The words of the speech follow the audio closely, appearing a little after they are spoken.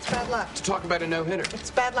bad luck. To talk about a no-hitter.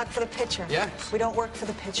 It's bad luck for the pitcher. Yes. We don't work for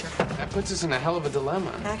the pitcher. That puts us in a hell of a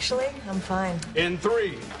dilemma. Actually, I'm fine. In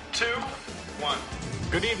 3, 2, 1.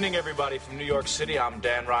 Good evening, everybody from New York City. I'm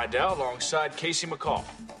Dan Rydell alongside Casey McCall.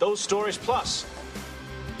 Those Stories Plus.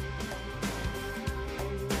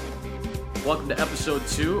 Welcome to episode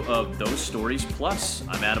 2 of Those Stories Plus.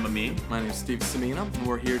 I'm Adam Amin. My name is Steve Semina, and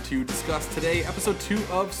we're here to discuss today episode 2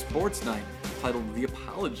 of Sports Night, titled The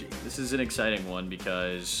Apology. This is an exciting one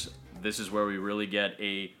because this is where we really get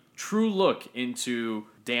a true look into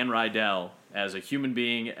Dan Rydell as a human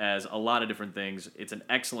being, as a lot of different things. It's an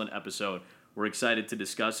excellent episode. We're excited to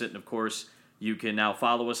discuss it, and of course, you can now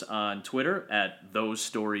follow us on Twitter at Those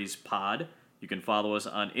Stories Pod. You can follow us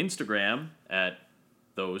on Instagram at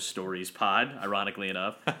Those Stories Pod, ironically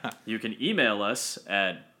enough. You can email us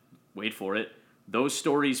at, wait for it,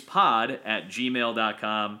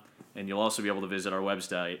 thosestoriespod@gmail.com, and you'll also be able to visit our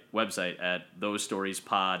website at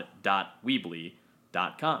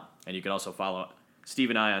thosestoriespod.weebly.com. And you can also follow Steve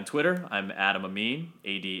and I on Twitter. I'm Adam Amin,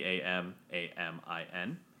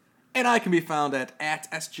 ADAMAMIN. And I can be found at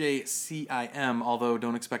SJCIM, although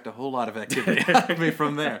don't expect a whole lot of activity out of me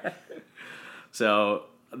from there. So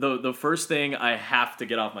the first thing I have to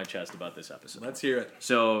get off my chest about this episode. Let's hear it.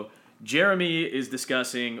 So Jeremy is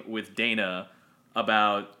discussing with Dana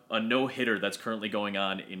about a no-hitter that's currently going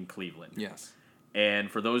on in Cleveland. Yes. And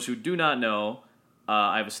for those who do not know,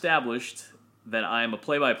 I've established that I am a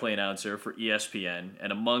play-by-play announcer for ESPN,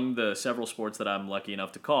 and among the several sports that I'm lucky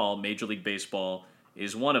enough to call, Major League Baseball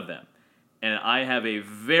is one of them. And I have a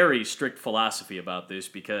very strict philosophy about this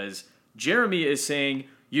because Jeremy is saying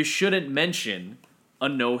you shouldn't mention a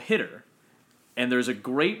no-hitter. And there's a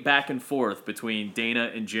great back and forth between Dana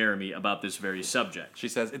and Jeremy about this very subject. She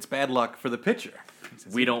says, it's bad luck for the pitcher.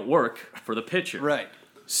 We don't work for the pitcher. Right.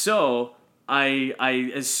 So I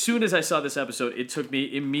as soon as I saw this episode, it took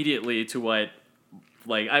me immediately to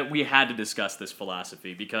we had to discuss this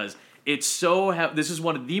philosophy because it's so this is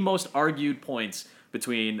one of the most argued points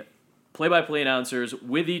between play-by-play announcers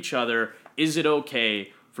with each other. Is it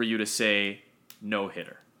okay for you to say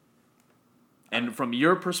no-hitter? And from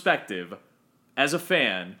your perspective, as a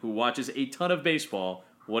fan who watches a ton of baseball,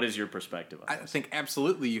 what is your perspective on this? I think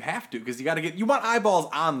absolutely you have to, because you want eyeballs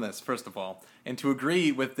on this, first of all. And to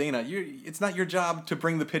agree with Dana, it's not your job to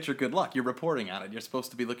bring the pitcher good luck. You're reporting on it. You're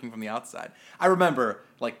supposed to be looking from the outside. I remember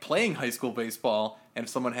playing high school baseball, and if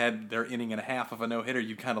someone had their inning and a half of a no-hitter,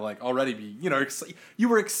 you'd kind of already be, you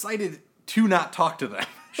were excited to not talk to them.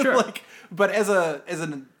 Sure. But as a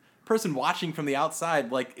person watching from the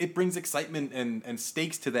outside, it brings excitement and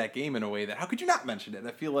stakes to that game in a way that how could you not mention it?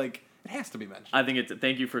 I feel like it has to be mentioned. I think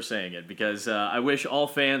thank you for saying it because I wish all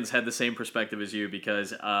fans had the same perspective as you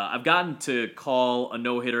because I've gotten to call a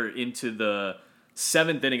no-hitter into the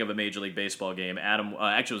 7th inning of a Major League Baseball game. Actually,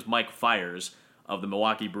 it was Mike Fiers of the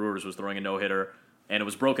Milwaukee Brewers was throwing a no-hitter, and it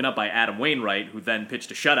was broken up by Adam Wainwright, who then pitched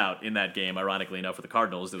a shutout in that game, ironically enough, for the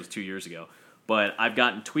Cardinals. That was 2 years ago. But I've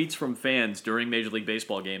gotten tweets from fans during Major League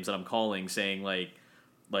Baseball games that I'm calling saying, why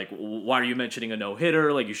are you mentioning a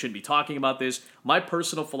no-hitter? You shouldn't be talking about this. My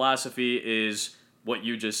personal philosophy is what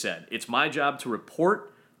you just said. It's my job to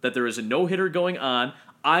report that there is a no-hitter going on.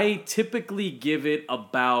 I typically give it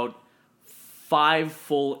about 5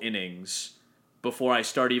 full innings before I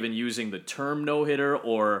start even using the term no-hitter,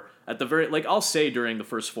 or at the very, I'll say during the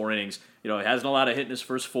first 4 innings, it hasn't allowed a hit in his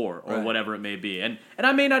first 4, or whatever it may be. And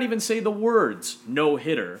I may not even say the words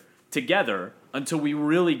no-hitter together until we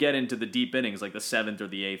really get into the deep innings, like the 7th or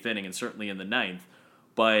the 8th inning, and certainly in the 9th.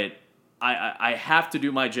 But I have to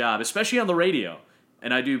do my job, especially on the radio.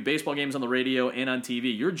 And I do baseball games on the radio and on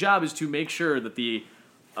TV. Your job is to make sure that the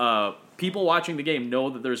people watching the game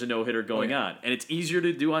know that there's a no-hitter going on. And it's easier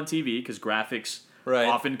to do on TV because graphics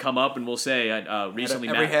often come up and will say recently...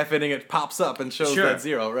 Every half inning it pops up and shows that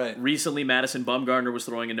 0, right. Recently, Madison Bumgarner was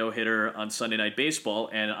throwing a no-hitter on Sunday Night Baseball,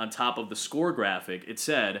 and on top of the score graphic, it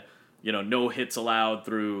said, no hits allowed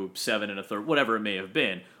through 7 1/3, whatever it may have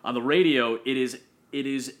been. On the radio, it is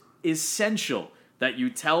essential that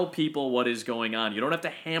you tell people what is going on. You don't have to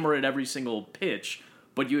hammer it every single pitch,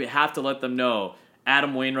 but you have to let them know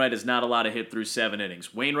Adam Wainwright is not allowed to hit through 7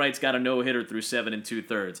 innings. Wainwright's got a no-hitter through 7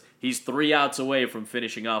 2/3. He's 3 outs away from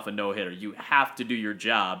finishing off a no-hitter. You have to do your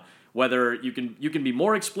job. Whether you can be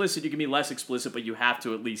more explicit, you can be less explicit, but you have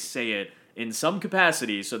to at least say it in some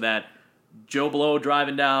capacity so that Joe Blow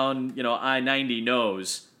driving down, I-90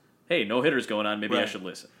 knows, hey, no-hitter's going on, maybe I should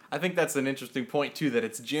listen. I think that's an interesting point, too, that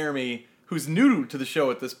it's Jeremy, who's new to the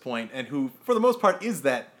show at this point, and who, for the most part, is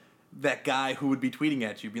that guy who would be tweeting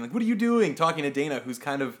at you, being like, what are you doing? Talking to Dana, who's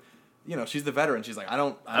kind of she's the veteran. She's like, I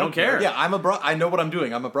don't care. Yeah, I know what I'm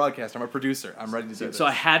doing. I'm a broadcaster. I'm a producer. I'm ready to do this. So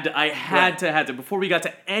I had to, before we got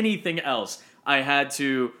to anything else, I had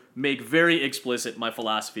to make very explicit my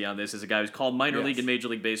philosophy on this as a guy who's called minor league and Major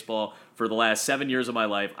League Baseball for the last 7 years of my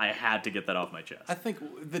life. I had to get that off my chest. I think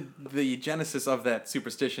the genesis of that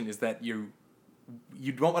superstition is that you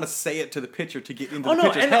don't want to say it to the pitcher to get into the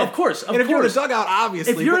pitcher's head. Of course. And if you're in the dugout,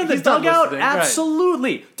 obviously. If you're in the he's not dugout, listening. Right.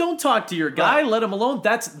 absolutely. Don't talk to your guy. Right. Let him alone.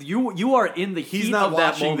 That's you are in the He's heat not of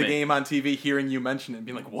that watching moment. the game on TV, hearing you mention it, and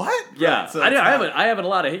being like, "What?" Yeah, Right, so I haven't a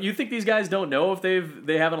lot of hit. You think these guys don't know if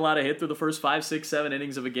they haven't a lot of hit through the first 5, 6, 7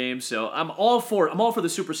 innings of a game? So I'm all for the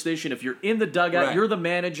superstition. If you're in the dugout, Right. you're the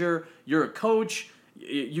manager, you're a coach.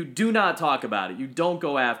 You do not talk about it. You don't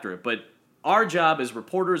go after it. But our job as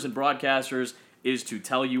reporters and broadcasters is to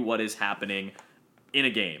tell you what is happening in a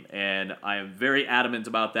game, and I am very adamant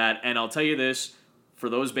about that. And I'll tell you this, for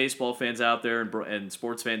those baseball fans out there and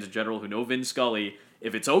sports fans in general who know Vin Scully,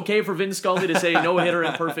 if it's okay for Vin Scully to say no-hitter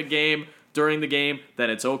in perfect game during the game, then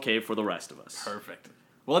it's okay for the rest of us. Perfect.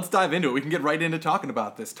 Well, let's dive into it. We can get right into talking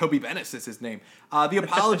about this. Toby Bennis is his name. The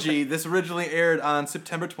Apology, this originally aired on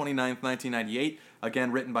September 29th, 1998.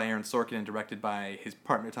 Again, written by Aaron Sorkin and directed by his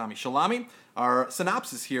partner Tommy Shalami. Our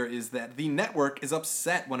synopsis here is that the network is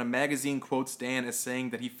upset when a magazine quotes Dan as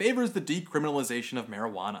saying that he favors the decriminalization of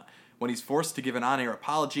marijuana. When he's forced to give an on-air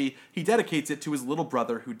apology, he dedicates it to his little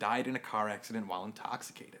brother who died in a car accident while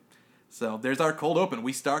intoxicated. So there's our cold open.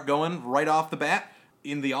 We start going right off the bat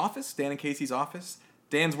in the office, Dan and Casey's office.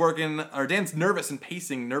 Dan's nervous and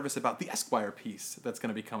pacing, nervous about the Esquire piece that's going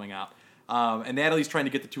to be coming out. And Natalie's trying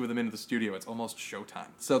to get the two of them into the studio. It's almost showtime.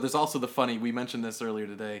 So there's also the funny, we mentioned this earlier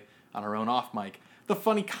today on our own off mic, the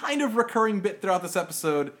funny kind of recurring bit throughout this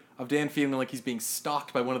episode of Dan feeling like he's being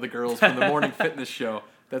stalked by one of the girls from the morning fitness show.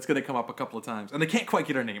 That's going to come up a couple of times. And they can't quite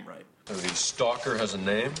get her name right. The stalker has a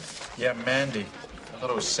name? Yeah, Mandy. I thought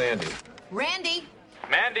it was Sandy. Randy.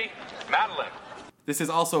 Mandy. Madeline. This is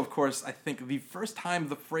also, of course, I think the first time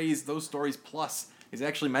the phrase "those stories plus" is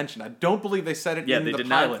actually mentioned. I don't believe they said it in the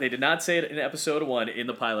pilot. They did not say it in episode 1 in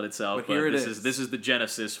the pilot itself. But here it this is. This is the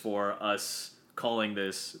genesis for us calling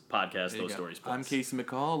this podcast There you "Those go. Stories Plus." I'm Casey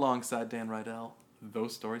McCall alongside Dan Rydell.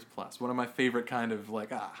 Those Stories Plus. One of my favorite kind of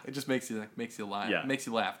it just makes you laugh. Yeah. Makes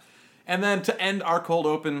you laugh. And then to end our cold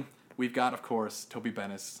open, we've got, of course, Toby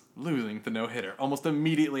Bennis losing the no-hitter almost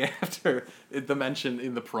immediately after the mention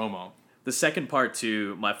in the promo. The second part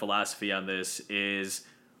to my philosophy on this is,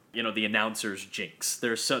 the announcer's jinx.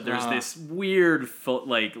 There's this weird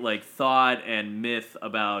thought and myth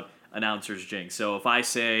about announcer's jinx. So if I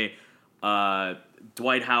say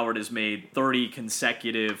Dwight Howard has made 30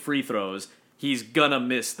 consecutive free throws, he's gonna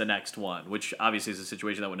miss the next one, which obviously is a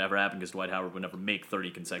situation that would never happen because Dwight Howard would never make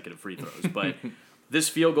 30 consecutive free throws. But this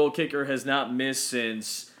field goal kicker has not missed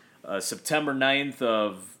since September 9th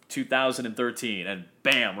of 2013, and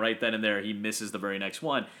bam, right then and there, he misses the very next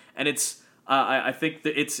one. And it's, I think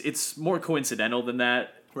that it's more coincidental than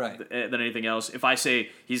that, right, than anything else. If I say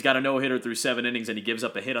he's got a no-hitter through 7 innings and he gives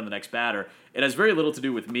up a hit on the next batter, it has very little to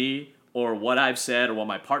do with me or what I've said or what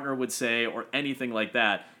my partner would say or anything like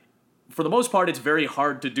that. For the most part, it's very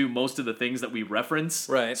hard to do most of the things that we reference.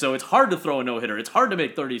 Right. So it's hard to throw a no-hitter. It's hard to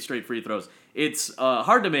make 30 straight free throws. It's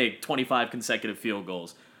hard to make 25 consecutive field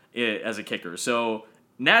goals as a kicker. So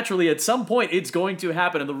naturally, at some point, it's going to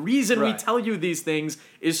happen. And the reason we tell you these things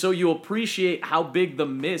is so you appreciate how big the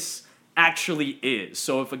miss actually is.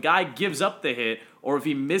 So if a guy gives up the hit or if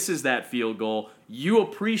he misses that field goal, you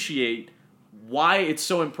appreciate why it's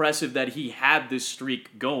so impressive that he had this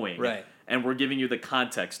streak going. Right. And we're giving you the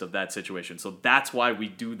context of that situation. So that's why we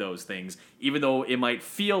do those things, even though it might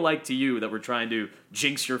feel like to you that we're trying to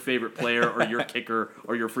jinx your favorite player or your kicker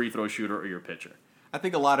or your free throw shooter or your pitcher. I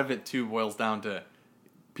think a lot of it, too, boils down to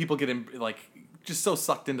people getting, just so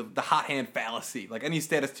sucked into the hot hand fallacy. Like, any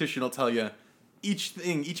statistician will tell you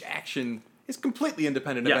each action is completely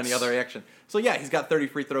independent of any other action. So, yeah, he's got 30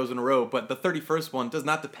 free throws in a row, but the 31st one does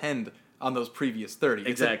not depend on those previous 30.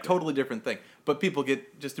 Exactly. It's a totally different thing. But people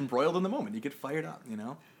get just embroiled in the moment. You get fired up,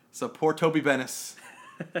 So poor Toby Bennis.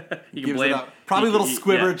 You can gives blame it up. Probably a little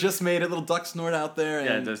squibber, yeah. just made it, little duck snort out there.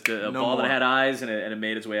 Yeah, And just a no ball more. that had eyes and it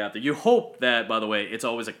made its way out there. You hope that, by the way, it's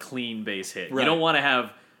always a clean base hit. Right. You don't want to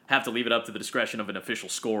have to leave it up to the discretion of an official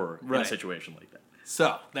scorer in a Right. situation like that.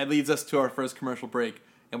 So that leads us to our first commercial break,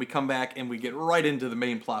 and we come back and we get right into the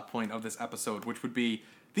main plot point of this episode, which would be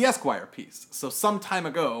the Esquire piece. So some time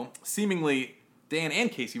ago, seemingly Dan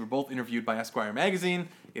and Casey were both interviewed by Esquire magazine.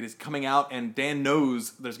 It is coming out, and Dan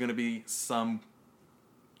knows there's going to be some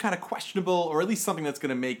kind of questionable, or at least something that's going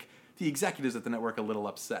to make the executives at the network a little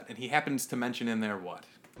upset. And he happens to mention in there what?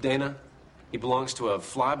 Dana, He belongs to a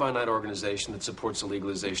fly-by-night organization that supports the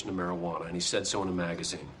legalization of marijuana, and he said so in a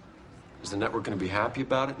magazine. Is the network going to be happy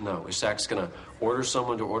about it? No. Is Sachs going to order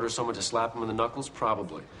someone to slap him in the knuckles?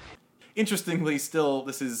 Probably. Interestingly, still,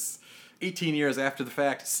 this is 18 years after the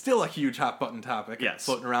fact, still a huge hot-button topic. Yes.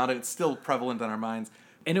 Floating around it. It's still prevalent on our minds.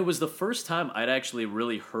 And it was the first time I'd actually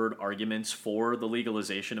really heard arguments for the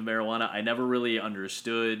legalization of marijuana. I never really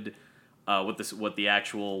understood what the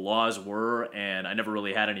actual laws were, and I never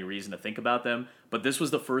really had any reason to think about them. But this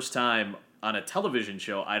was the first time on a television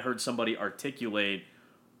show I'd heard somebody articulate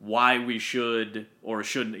why we should or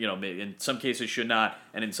shouldn't, in some cases should not,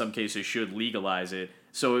 and in some cases should legalize it.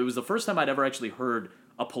 So it was the first time I'd ever actually heard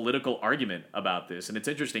a political argument about this. And it's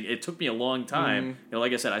interesting. It took me a long time.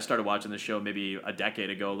 Like I said, I started watching this show maybe a decade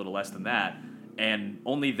ago, a little less than that. And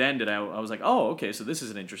only then did I was like, oh, okay, so this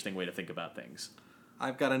is an interesting way to think about things.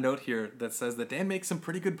 I've got a note here that says that Dan makes some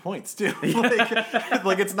pretty good points, too.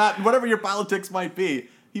 like it's not, whatever your politics might be,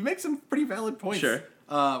 he makes some pretty valid points. Sure.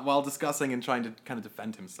 While discussing and trying to kind of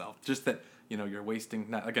defend himself. Just that, you're wasting,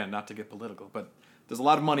 not to get political, but there's a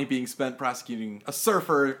lot of money being spent prosecuting a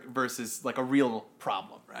surfer versus, like, a real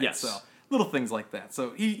problem, right? Yes. So, little things like that.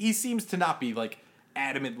 So, he seems to not be, like,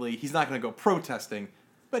 adamantly, he's not going to go protesting,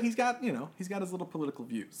 but he's got his little political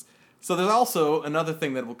views. So there's also another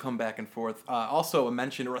thing that will come back and forth, also a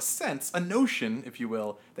mention or a notion, if you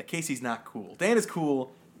will, that Casey's not cool. Dan is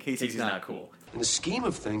cool, Casey's not cool. In the scheme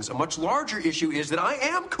of things, a much larger issue is that I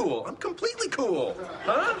am cool. I'm completely cool.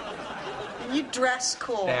 Huh? You dress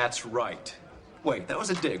cool. That's right. Wait, that was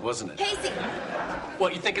a dig, wasn't it? Casey,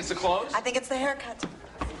 What, you think it's the clothes? I think it's the haircut.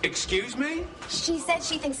 Excuse me? she said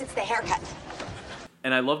she thinks it's the haircut.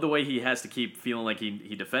 And I love the way he has to keep feeling like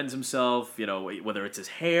he defends himself, whether it's his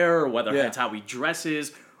hair or whether it's how he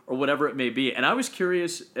dresses or whatever it may be. And I was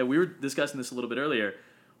curious, and we were discussing this a little bit earlier,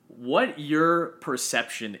 what your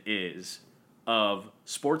perception is of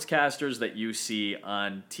sportscasters that you see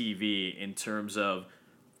on TV in terms of,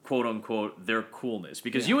 quote unquote, their coolness.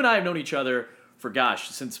 Because you and I have known each other for,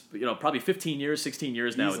 since, probably 15 years, 16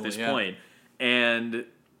 years now at this point. And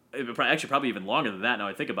probably even longer than that now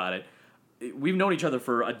I think about it. We've known each other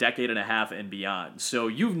for a decade and a half and beyond. So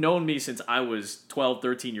you've known me since I was 12,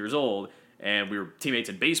 13 years old, and we were teammates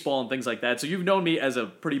in baseball and things like that. So you've known me as a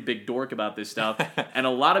pretty big dork about this stuff. And a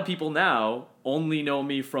lot of people now only know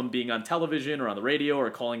me from being on television or on the radio or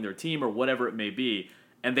calling their team or whatever it may be,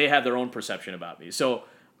 and they have their own perception about me. So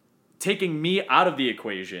taking me out of the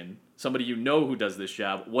equation, somebody who does this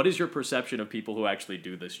job, what is your perception of people who actually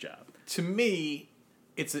do this job? To me,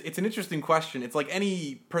 it's an interesting question. It's like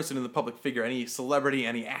any person in the public figure, any celebrity,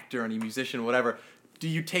 any actor, any musician, whatever. Do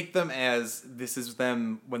you take them as this is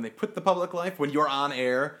them when they put the public life, when you're on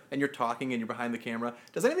air and you're talking and you're behind the camera?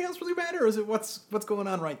 Does anything else really matter, or is it what's going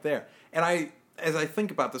on right there? And as I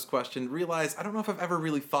think about this question, realize I don't know if I've ever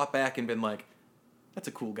really thought back and been like, that's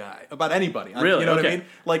a cool guy, about anybody. Really? You know what I Okay. mean?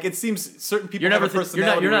 Like, it seems certain people You're have never a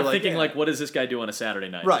personality. you're not where thinking yeah. like, what does this guy do on a Saturday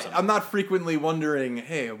night? or Right. something? I'm not frequently wondering,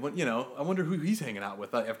 hey, I wonder who he's hanging out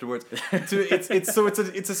with afterwards.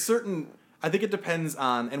 It's a certain. I think it depends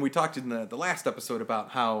on, and we talked in the last episode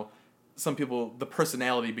about how some people, the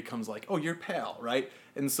personality becomes like, oh, you're pal, right?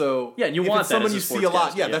 And so Yeah, and you if want it's that someone as a you see a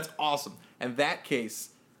lot. sportscaster, Yeah, yeah. that's awesome. And that case,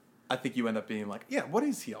 I think you end up being like, yeah, what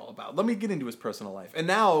is he all about? Let me get into his personal life. And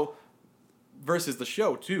now, versus the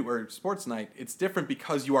show too, or Sports Night, it's different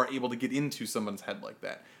because you are able to get into someone's head like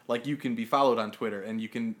that. Like, you can be followed on Twitter, and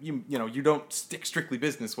you don't stick strictly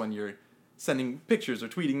business when you're sending pictures or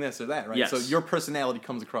tweeting this or that, right? Yes. So your personality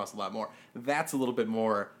comes across a lot more. That's a little bit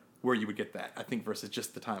more where you would get that, I think, versus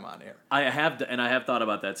just the time on air. I have thought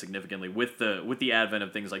about that significantly with the advent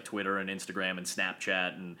of things like Twitter and Instagram and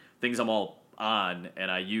Snapchat and things I'm all on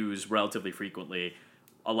and I use relatively frequently.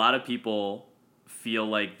 A lot of people feel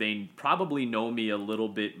like they probably know me a little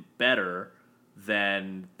bit better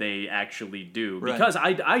than they actually do. Right. Because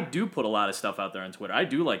I do put a lot of stuff out there on Twitter. I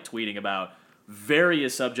do like tweeting about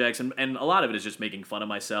various subjects, and a lot of it is just making fun of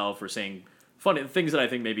myself or saying funny things that I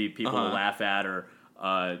think maybe people will laugh at, or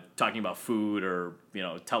talking about food or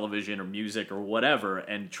television or music or whatever,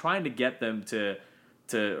 and trying to get them to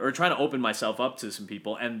or trying to open myself up to some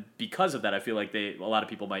people. And because of that, I feel like a lot of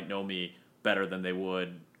people might know me better than they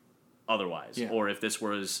would otherwise. Yeah. Or if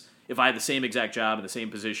I had the same exact job in the same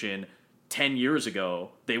position 10 years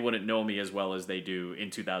ago, they wouldn't know me as well as they do in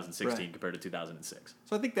 2016 Right. compared to 2006.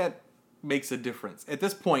 So I think that makes a difference. At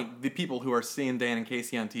this point, the people who are seeing Dan and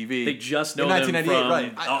Casey on TV, They just know in them 1998, from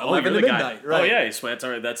right? 11 11 to to midnight. midnight, right? Oh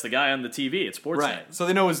yeah, that's the guy on the TV at Sports Right. Night. So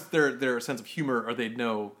they know their sense of humor, or they'd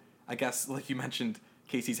know, I guess, like you mentioned,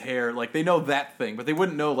 Casey's hair. Like, they know that thing, but they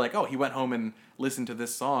wouldn't know, like, oh, he went home and listened to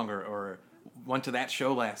this song, or went to that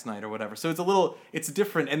show last night or whatever. So it's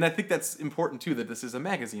different, and I think that's important too, that this is a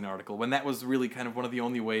magazine article, when that was really kind of one of the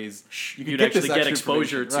only ways you'd actually get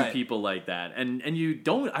exposure to right. people like that. And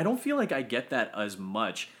I don't feel like I get that as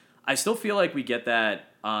much. I still feel like we get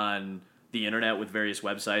that on the internet with various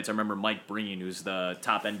websites. I remember Mike Breen, who's the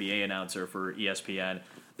top NBA announcer for ESPN.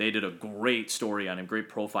 They did a great story on him, great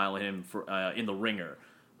profile of him in The Ringer.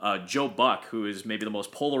 Joe Buck, who is maybe the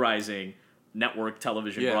most polarizing network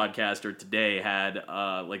television broadcaster today, had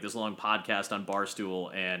like this long podcast on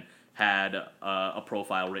Barstool and had a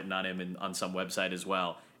profile written on him on some website as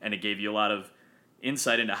well. And it gave you a lot of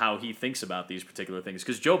insight into how he thinks about these particular things.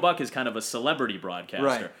 Because Joe Buck is kind of a celebrity broadcaster.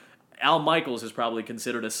 Right. Al Michaels is probably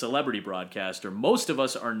considered a celebrity broadcaster. Most of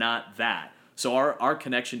us are not that. So our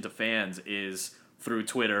connection to fans is through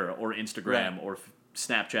Twitter or Instagram or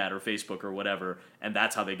Snapchat or Facebook or whatever, and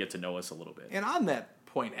that's how they get to know us a little bit. And on that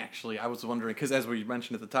point, actually, I was wondering, because as we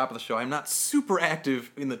mentioned at the top of the show, I'm not super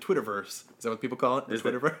active in the Twitterverse. Is that what people call it? The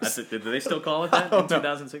Twitterverse? Did they still call it that in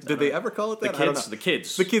 2006? Did they ever call it that? The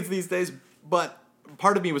kids these days. But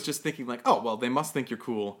part of me was just thinking, like, oh, well, they must think you're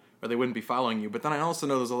cool, or they wouldn't be following you. But then I also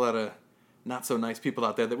know there's a lot of not so nice people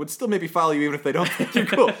out there that would still maybe follow you even if they don't think you're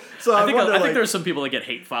cool. So I think there's some people that get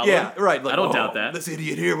hate following. Yeah, right. Like, I don't doubt that. This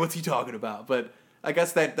idiot here, what's he talking about? But I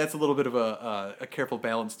guess that's a little bit of a careful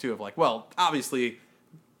balance too. Of like, well, obviously,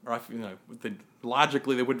 or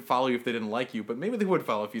logically they wouldn't follow you if they didn't like you, but maybe they would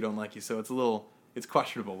follow if you don't like you. So it's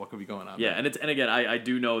questionable what could be going on. Yeah, and again, I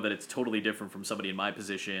do know that it's totally different from somebody in my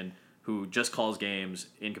position who just calls games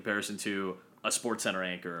in comparison to a SportsCenter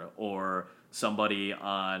anchor or somebody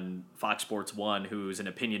on Fox Sports 1 who's an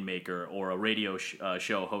opinion maker or a radio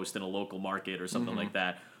show host in a local market or something like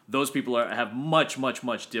that. Those people have much, much,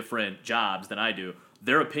 much different jobs than I do.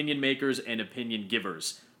 They're opinion makers and opinion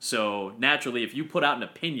givers. So naturally, if you put out an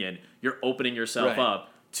opinion, you're opening yourself up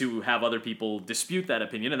to have other people dispute that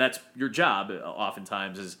opinion, and that's your job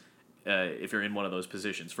oftentimes is if you're in one of those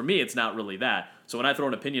positions. For me, it's not really that. So when I throw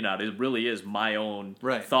an opinion out, it really is my own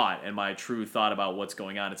thought and my true thought about what's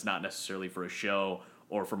going on. It's not necessarily for a show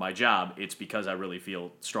or for my job. It's because I really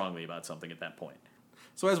feel strongly about something at that point.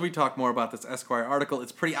 So as we talk more about this Esquire article,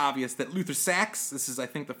 it's pretty obvious that Luther Sachs, this is, I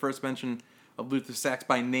think, the first mention of Luther Sachs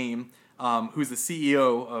by name, who's the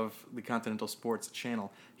CEO of the Continental Sports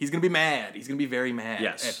Channel, he's going to be mad. He's going to be very mad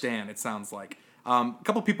at Dan, it sounds like. A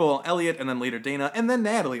couple people, Elliot, and then later Dana, and then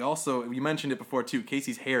Natalie. Also, you mentioned it before too,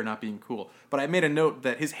 Casey's hair not being cool. But I made a note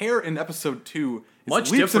that his hair in episode 2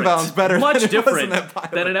 is leaps and bounds better much than different it was in that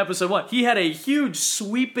pilot. Than in episode 1. He had a huge,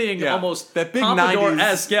 sweeping, almost that big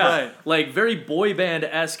Pompadour-esque, 90s, like very boy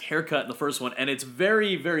band-esque haircut in the first one, and it's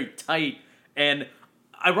very, very tight. And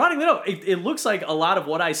ironically, no, it looks like a lot of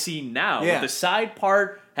what I see now. Yeah. The side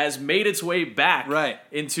part has made its way back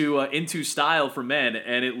into style for men,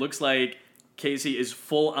 and it looks like Casey is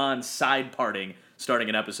full-on side parting starting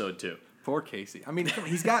in episode 2. Poor Casey. I mean,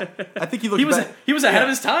 he's got. I think he looks. He was ahead of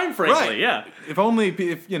his time, frankly. Yeah. If only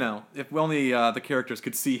the characters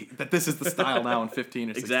could see that this is the style now in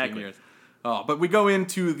 15 or 16 years. Oh, but we go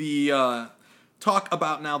into the talk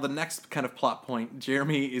about now the next kind of plot point.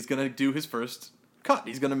 Jeremy is going to do his first cut.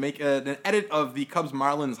 He's going to make an edit of the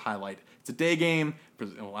Cubs-Marlins highlight. It's a day game,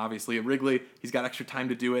 obviously at Wrigley. He's got extra time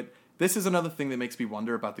to do it. This is another thing that makes me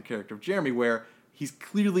wonder about the character of Jeremy, where he's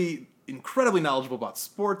clearly incredibly knowledgeable about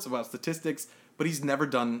sports, about statistics, but he's never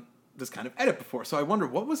done this kind of edit before. So I wonder,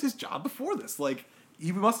 what was his job before this? Like,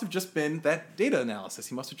 he must have just been that data analysis.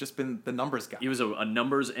 He must have just been the numbers guy. He was a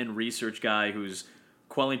numbers and research guy who's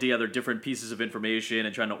quelling together different pieces of information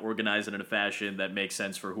and trying to organize it in a fashion that makes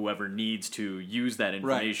sense for whoever needs to use that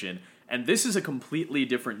information. Right. And this is a completely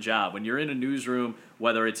different job. When you're in a newsroom,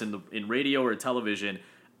 whether it's in radio or television,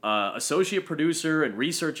 associate producer and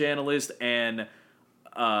research analyst and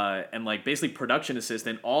like basically production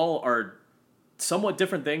assistant all are somewhat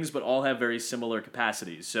different things, but all have very similar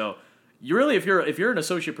capacities. So you really, if you're an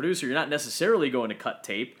associate producer, you're not necessarily going to cut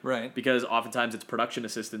tape, right? Because oftentimes it's production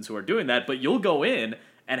assistants who are doing that. But you'll go in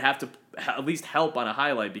and have to at least help on a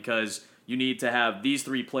highlight because you need to have these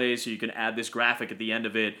 3 plays so you can add this graphic at the end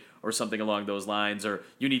of it or something along those lines, or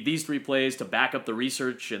you need these 3 plays to back up the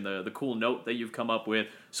research and the cool note that you've come up with.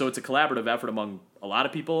 So it's a collaborative effort among a lot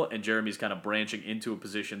of people, and Jeremy's kind of branching into a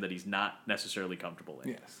position that he's not necessarily comfortable in.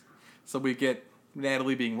 Yes. So we get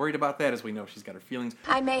Natalie being worried about that, as we know she's got her feelings.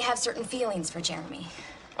 I may have certain feelings for Jeremy.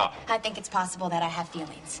 I think it's possible that I have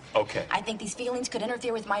feelings. Okay. I think these feelings could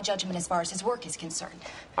interfere with my judgment as far as his work is concerned.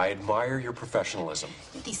 I admire your professionalism.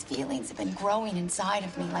 These feelings have been growing inside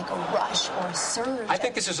of me like a rush or a surge. I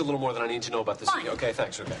think this is a little more than I need to know about this. Fine. Okay,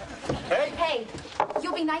 thanks. Okay. Hey,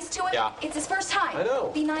 you'll be be nice to him? Yeah. It's his first time. I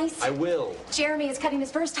know. Be nice. I will. Jeremy is cutting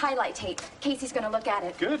his first highlight tape. Casey's gonna look at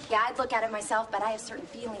it. Good. Yeah, I'd look at it myself, but I have certain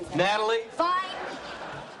feelings. Natalie? Fine.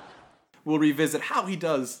 We'll revisit how he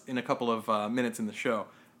does in a couple of minutes in the show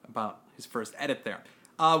about his first edit there.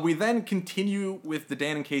 We then continue with the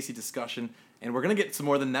Dan and Casey discussion, and we're going to get some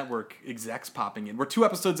more of the network execs popping in. We're 2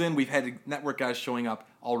 episodes in, we've had network guys showing up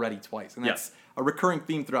already twice, and that's a recurring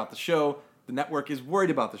theme throughout the show. The network is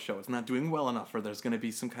worried about the show. It's not doing well enough, or there's going to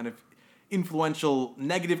be some kind of influential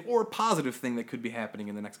negative or positive thing that could be happening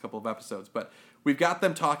in the next couple of episodes. But we've got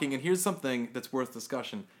them talking, and here's something that's worth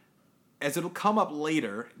discussion. As it'll come up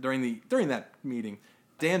later during that meeting,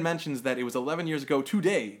 Dan mentions that it was 11 years ago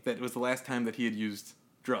today that it was the last time that he had used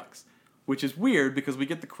drugs, which is weird because we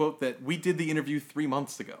get the quote that we did the interview 3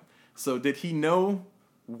 months ago. So did he know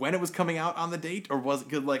when it was coming out on the date, or was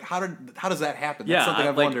it like how does that happen? That's something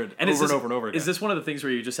I've wondered over and over again. Is this one of the things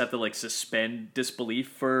where you just have to like suspend disbelief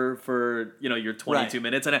for your 22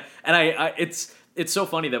 minutes? And it's so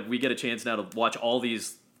funny that we get a chance now to watch all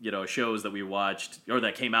these shows that we watched or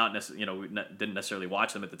that came out. We didn't necessarily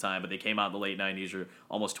watch them at the time, but they came out in the late 90s or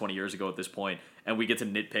almost 20 years ago at this point, and we get to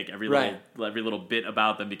nitpick every little bit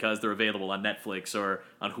about them because they're available on Netflix or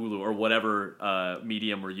on Hulu or whatever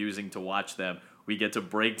medium we're using to watch them. We get to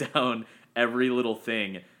break down every little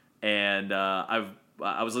thing, and I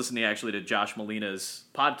was listening actually to Josh Molina's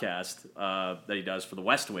podcast that he does for The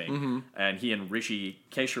West Wing, and he and Rishi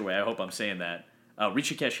Keshirway, I hope I'm saying that,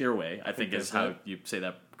 Rishi Keshirway, I think is how you say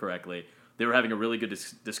that correctly. They were having a really good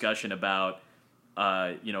discussion about,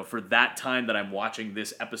 for that time that I'm watching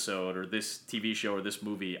this episode or this TV show or this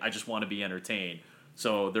movie, I just want to be entertained.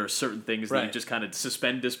 So there are certain things that you just kind of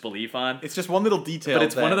suspend disbelief on. It's just one little detail. But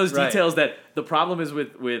it's one of those details that the problem is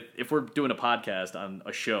with if we're doing a podcast on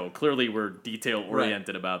a show, clearly we're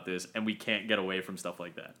detail-oriented about this, and we can't get away from stuff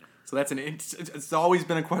like that. So it's always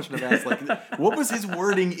been a question I've asked, like, what was his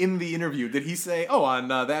wording in the interview? Did he say, on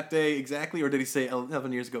that day exactly, or did he say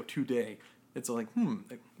 11 years ago today? It's like,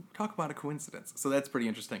 talk about a coincidence. So that's pretty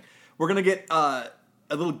interesting. We're going to get a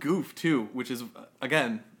little goof, too, which is,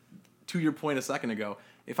 again, to your point a second ago,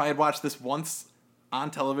 if I had watched this once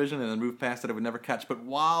on television and then moved past it, I would never catch. But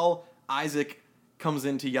while Isaac comes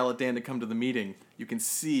in to yell at Dan to come to the meeting, you can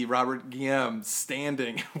see Robert Guillaume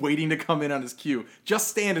standing, waiting to come in on his cue. Just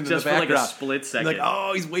standing in the background. Just for like a split second.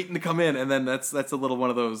 Like, he's waiting to come in. And then that's a little one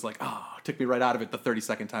of those, like, it took me right out of it the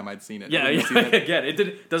 32nd time I'd seen it. Yeah, again,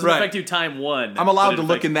 it doesn't affect you time one. I'm allowed to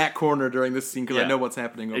look in that corner during this scene because I know what's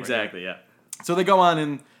happening over here. Exactly, yeah. So they go on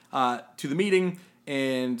in to the meeting.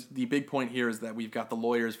 And the big point here is that we've got the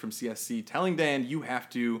lawyers from CSC telling Dan, you have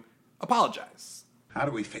to apologize. How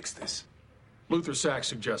do we fix this? Luther Sachs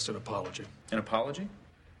suggests an apology. An apology?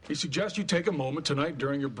 He suggests you take a moment tonight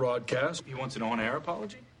during your broadcast. He wants an on-air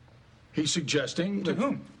apology? He's suggesting... To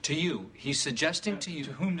whom? To you. He's suggesting to you.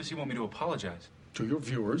 To whom does he want me to apologize? To your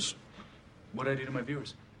viewers. What did I do to my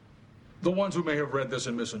viewers? The ones who may have read this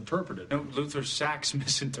and misinterpreted. No, Luther Sachs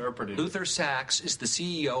misinterpreted. Luther Sachs is the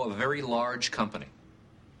CEO of a very large company.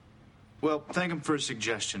 Well, thank him for his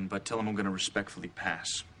suggestion, but tell him I'm going to respectfully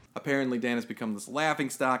pass. Apparently, Dan has become this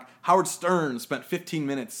laughingstock. Howard Stern spent 15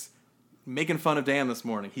 minutes making fun of Dan this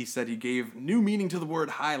morning. He said he gave new meaning to the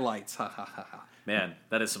word highlights. Ha, ha, ha, ha. Man,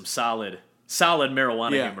 that is some solid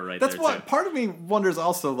marijuana humor right there. That's what part of me wonders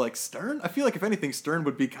also, like, Stern? I feel like, if anything, Stern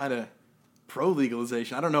would be kind of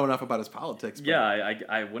pro-legalization. I don't know enough about his politics. But. Yeah,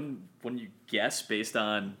 I wouldn't you guess based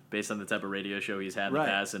on the type of radio show he's had in the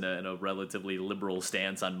past and a relatively liberal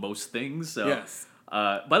stance on most things. So, yes.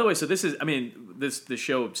 By the way, so this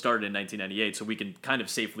show started in 1998, so we can kind of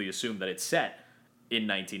safely assume that it's set in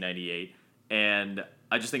 1998. And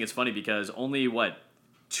I just think it's funny because only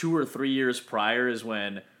 2 or 3 years prior is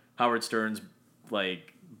when Howard Stern's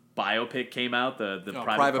biopic came out, the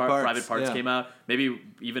Private Parts came out, maybe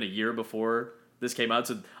even a year before this came out.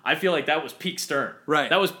 So I feel like that was peak Stern. Right.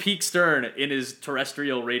 That was peak Stern in his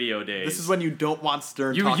terrestrial radio days. This is when you don't want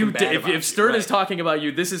Stern talking bad about you. If Stern is talking about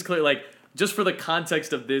you, this is clear. Just for the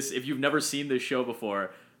context of this, if you've never seen this show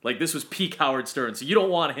before, this was peak Howard Stern. So you don't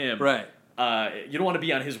want him. Right. You don't want to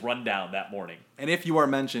be on his rundown that morning. And if you are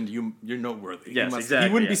mentioned, you're noteworthy. Yes, exactly.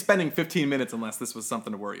 He wouldn't be spending 15 minutes unless this was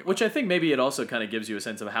something to worry about. Which I think maybe it also kind of gives you a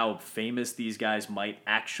sense of how famous these guys might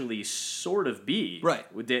actually sort of be. Right.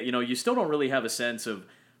 You still don't really have a sense of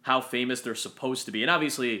how famous they're supposed to be. And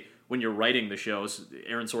obviously, when you're writing the shows,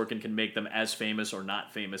 Aaron Sorkin can make them as famous or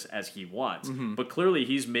not famous as he wants. Mm-hmm. But clearly,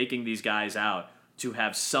 he's making these guys out to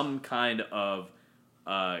have some kind of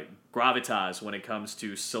gravitas when it comes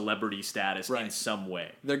to celebrity status in some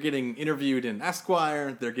way. They're getting interviewed in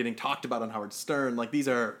Esquire. They're getting talked about on Howard Stern. These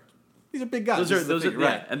are These are big guys. Those are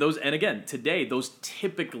right. And again, today those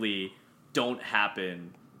typically don't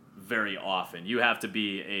happen very often. You have to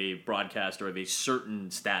be a broadcaster of a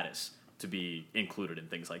certain status to be included in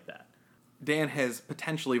things like that. Dan has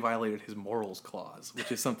potentially violated his morals clause,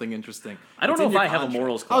 which is something interesting. I don't know if I have a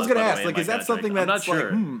morals clause. I was going to by the ask, way, like, in is my that something contract. that's I'm not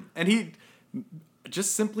sure. like, And he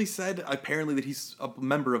just simply said, apparently, that he's a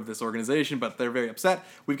member of this organization, but they're very upset.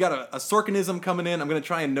 We've got a Sorkinism coming in. I'm going to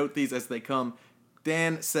try and note these as they come.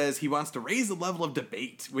 Dan says he wants to raise the level of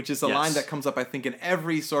debate, which is a line that comes up, I think, in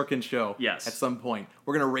every Sorkin show at some point.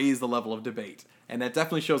 We're going to raise the level of debate. And that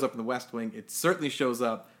definitely shows up in the West Wing. It certainly shows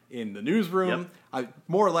up in the newsroom.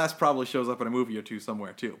 More or less probably shows up in a movie or two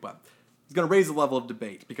somewhere, too. But he's going to raise the level of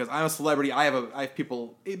debate because I'm a celebrity. I have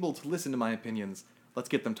people able to listen to my opinions. Let's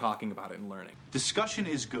get them talking about it and learning. Discussion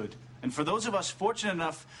is good. And for those of us fortunate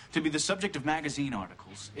enough to be the subject of magazine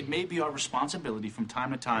articles, it may be our responsibility from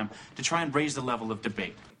time to time to try and raise the level of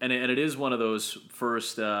debate. And it is one of those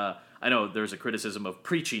first... I know there's a criticism of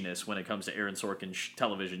preachiness when it comes to Aaron Sorkin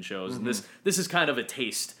television shows. And this is kind of a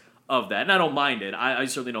taste of that. And I don't mind it. I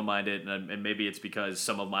certainly don't mind it. And maybe it's because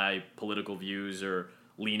some of my political views or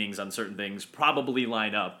leanings on certain things probably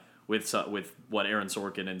line up with what Aaron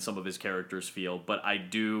Sorkin and some of his characters feel. But I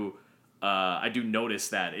do notice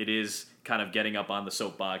that it is kind of getting up on the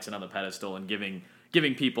soapbox and on the pedestal and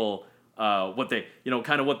giving people what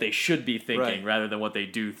they should be thinking rather than what they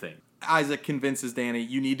do think. Isaac convinces Danny,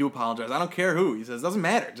 you need to apologize. I don't care who. He says, doesn't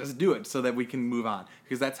matter. Just do it so that we can move on.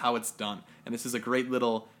 Because that's how it's done. And this is a great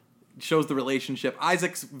little... shows the relationship.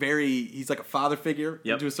 Isaac's he's like a father figure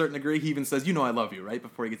to a certain degree. He even says, I love you, right,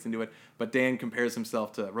 before he gets into it. But Dan compares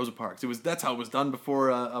himself to Rosa Parks. That's how it was done before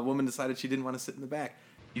a woman decided she didn't want to sit in the back.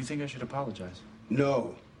 You think I should apologize?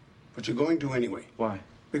 No, but you're going to anyway. Why?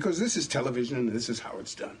 Because this is television and this is how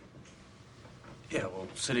it's done. Yeah, well,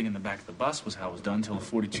 sitting in the back of the bus was how it was done until a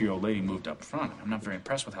 42-year-old lady moved up front. I'm not very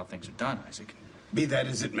impressed with how things are done, Isaac. Be that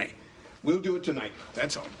as it may. We'll do it tonight.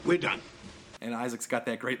 That's all. We're done. And Isaac's got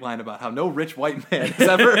that great line about how no rich white man has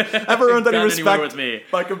ever earned any respect with me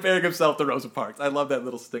by comparing himself to Rosa Parks. I love that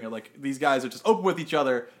little stinger. Like, these guys are just open with each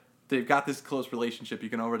other. They've got this close relationship. You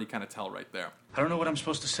can already kind of tell right there. I don't know what I'm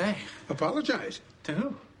supposed to say. Apologize. To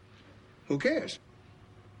who? Who cares?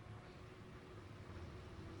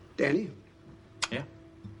 Danny? Yeah?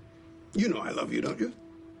 You know I love you, don't you?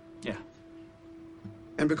 Yeah.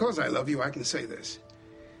 And because I love you, I can say this.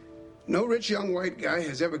 No rich young white guy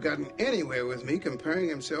has ever gotten anywhere with me comparing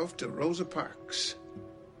himself to Rosa Parks.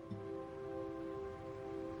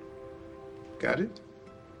 Got it?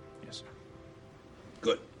 Yes, sir.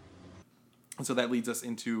 Good. And so that leads us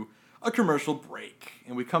into a commercial break.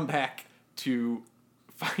 And we come back to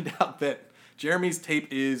find out that Jeremy's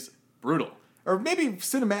tape is brutal. Or maybe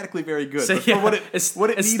cinematically very good. So, but for what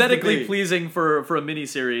it aesthetically needs to be. pleasing for a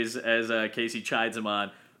miniseries, as Casey chides him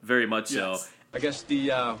on, very much so. I guess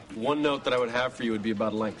the one note that I would have for you would be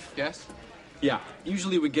about length. Yes? Yeah,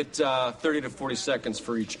 usually we get 30 to 40 seconds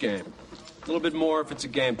for each game. A little bit more if it's a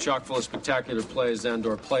game chock full of spectacular plays and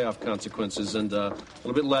or playoff consequences, and a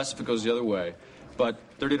little bit less if it goes the other way. But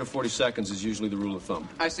 30 to 40 seconds is usually the rule of thumb.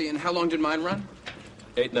 I see. And how long did mine run?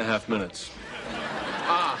 8.5 minutes.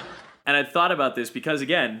 And I thought about this because,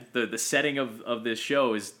 again, the setting of this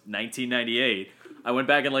show is 1998. I went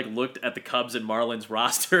back and looked at the Cubs and Marlins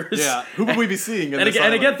rosters. Yeah, who would we be seeing? And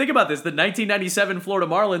again, think about this: the 1997 Florida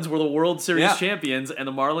Marlins were the World Series champions, and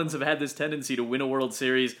the Marlins have had this tendency to win a World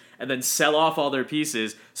Series and then sell off all their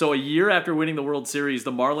pieces. So a year after winning the World Series,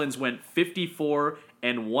 the Marlins went 54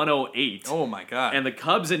 and 108. Oh my God! And the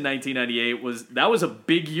Cubs in 1998 was a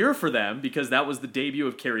big year for them because that was the debut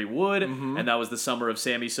of Kerry Wood, and that was the summer of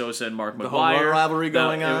Sammy Sosa and Mark McGwire. The whole rivalry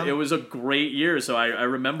going on. It was a great year. So I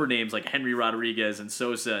remember names like Henry Rodriguez and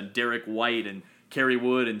Sosa and Derek White and Kerry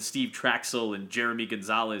Wood and Steve Traxel and Jeremy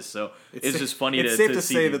Gonzalez. So it's just funny it's to safe to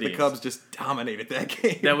see say these that the names. Cubs just dominated that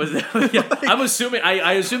game. That was I'm assuming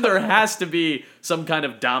I assume there has to be some kind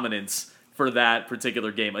of dominance for that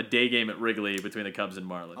particular game, a day game at Wrigley between the Cubs and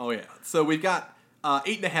Marlins. Oh yeah. So we've got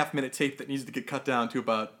 8.5 minute tape that needs to get cut down to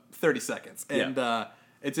about 30 seconds. And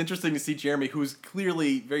it's interesting to see Jeremy, who's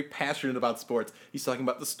clearly very passionate about sports. He's talking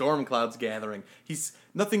about the storm clouds gathering.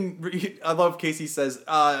 I love Casey says,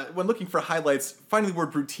 when looking for highlights, finding the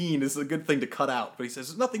word routine is a good thing to cut out. But he says,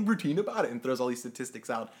 there's nothing routine about it, and throws all these statistics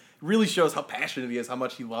out. It really shows how passionate he is, how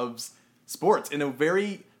much he loves sports in a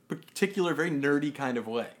very particular, very nerdy kind of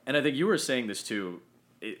way. And I think you were saying this too.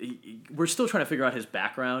 We're still trying to figure out his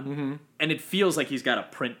background, and it feels like he's got a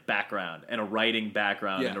print background and a writing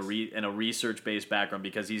background and a research-based background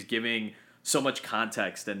because he's giving so much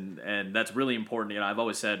context, and that's really important. I've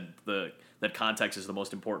always said that context is the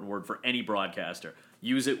most important word for any broadcaster.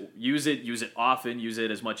 use it often, use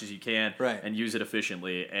it as much as you can, Right. and use it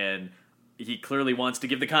efficiently. And he clearly wants to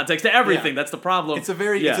give the context to everything. Yeah. That's the problem. It's a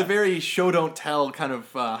very show don't tell kind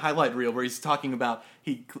of highlight reel where he's talking about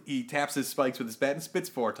he taps his spikes with his bat and spits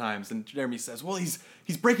 4 times, and Jeremy says, "Well, he's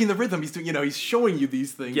breaking the rhythm. He's doing, he's showing you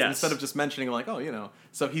these things instead of just mentioning like, oh,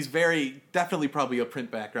 So he's definitely probably a print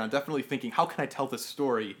background, definitely thinking, how can I tell this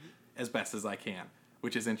story as best as I can,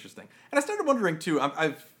 which is interesting. And I started wondering too.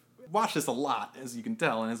 I've watched this a lot, as you can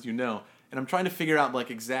tell, and as you know, and I'm trying to figure out like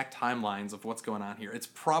exact timelines of what's going on here. It's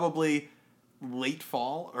probably late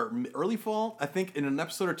fall or early fall. I think in an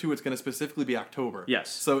episode or 2 it's going to specifically be October. Yes.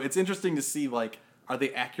 So it's interesting to see like, are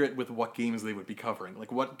they accurate with what games they would be covering?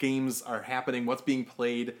 Like what games are happening, what's being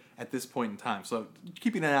played at this point in time. So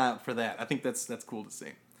keeping an eye out for that. I think that's cool to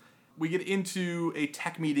see. We get into a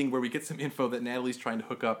tech meeting where we get some info that Natalie's trying to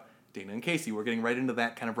hook up Dana and Casey. We're getting right into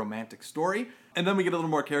that kind of romantic story. And then we get a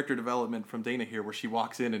little more character development from Dana here where she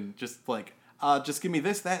walks in and just like, just give me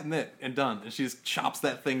this, that, and that, and done. And she just chops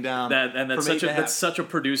that thing down. That's such a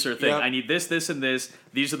producer thing. Yep. I need this, this, and this.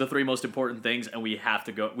 These are the 3 most important things, and we have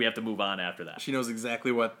to move on after that. She knows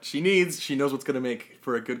exactly what she needs. She knows what's going to make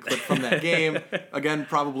for a good clip from that game. Again,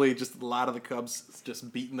 probably just a lot of the Cubs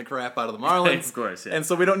just beating the crap out of the Marlins. Of course, yeah. And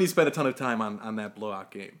so we don't need to spend a ton of time on that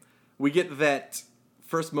blowout game. We get that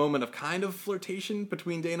first moment of kind of flirtation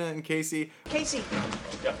between Dana and Casey. Casey,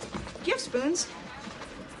 Yeah. do you have spoons?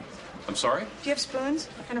 I'm sorry? Do you have spoons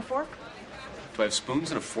and a fork Do I have spoons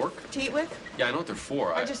and a fork? to eat with? Yeah, I know what they're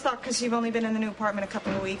for. I just thought because you've only been in the new apartment a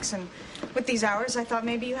couple of weeks, and with these hours, I thought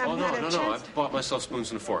maybe you Oh, haven't no, had a no, chance. no. I've bought myself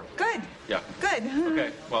spoons and a fork. Good. Yeah. Good.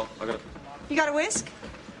 Okay, well, I got You got a whisk?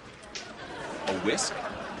 a whisk?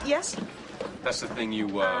 Yes. That's the thing you,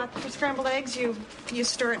 For scrambled eggs, you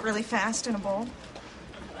stir it really fast in a bowl.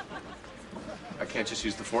 I can't just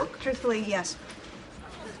use the fork? Truthfully, yes.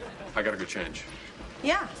 I gotta go change.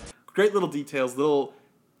 Yeah. Great little details, little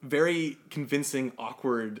very convincing,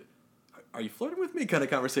 awkward, are you flirting with me kind of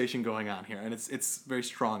conversation going on here. And it's very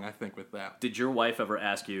strong, I think, with that. Did your wife ever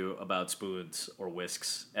ask you about spoons or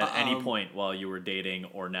whisks at any point while you were dating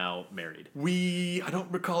or now married? I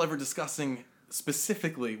don't recall ever discussing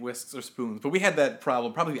specifically whisks or spoons, but we had that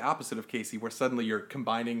problem, probably the opposite of Casey, where suddenly you're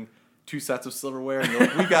combining 2 sets of silverware and you're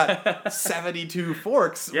like, we got 72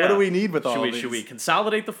 forks. Yeah. What do we need with all these? Should we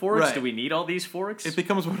consolidate the forks? Right. Do we need all these forks? It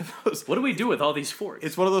becomes one of those. What do we do with all these forks?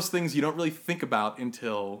 It's one of those things you don't really think about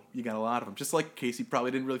until you got a lot of them. Just like Casey probably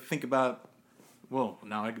didn't really think about, well,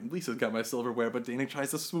 now Lisa's got my silverware, but Dana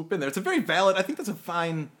tries to swoop in there. It's a very valid, I think that's a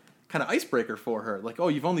fine kind of icebreaker for her. Like, oh,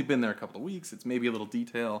 you've only been there a couple of weeks. It's maybe a little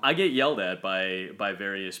detail. I get yelled at by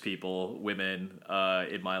various people, women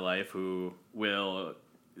in my life, who will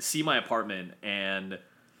see my apartment, and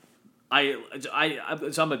I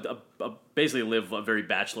basically live a very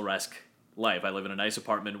bacheloresque life. I live in a nice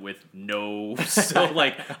apartment with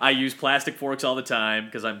I use plastic forks all the time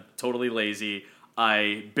because I'm totally lazy.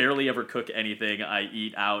 I barely ever cook anything. I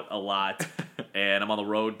eat out a lot, and I'm on the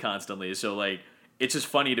road constantly. So like, it's just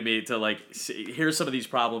funny to me to like hear some of these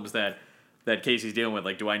problems that Casey's dealing with.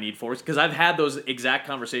 Like, do I need forks? Because I've had those exact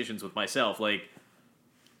conversations with myself. Like,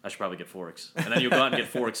 I should probably get forks. And then you'll go out and get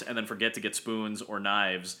forks and then forget to get spoons or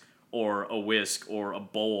knives or a whisk or a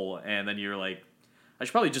bowl. And then you're like, I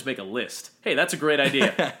should probably just make a list. Hey, that's a great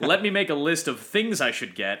idea. Let me make a list of things I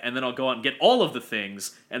should get, and then I'll go out and get all of the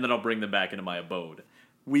things, and then I'll bring them back into my abode.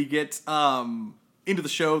 We get into the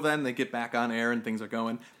show then. They get back on air and things are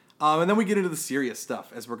going. And then we get into the serious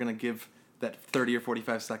stuff as we're going to give that 30 or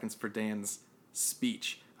 45 seconds for Dan's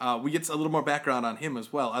speech. We get a little more background on him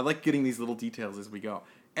as well. I like getting these little details as we go.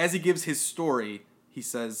 As he gives his story, he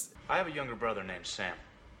says, I have a younger brother named Sam.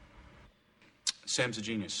 Sam's a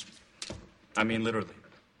genius. I mean, literally.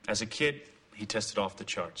 As a kid, he tested off the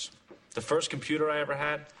charts. The first computer I ever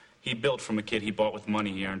had, he built from a kit he bought with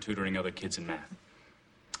money he earned tutoring other kids in math.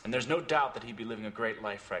 And there's no doubt that he'd be living a great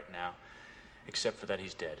life right now, except for that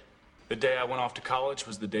he's dead. The day I went off to college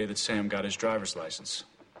was the day that Sam got his driver's license.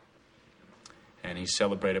 And he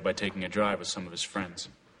celebrated by taking a drive with some of his friends.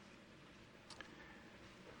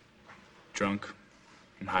 Drunk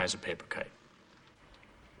and high as a paper kite.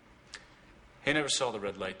 He never saw the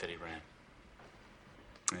red light that he ran.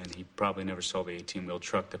 And he probably never saw the 18-wheel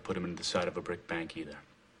truck that put him into the side of a brick bank either.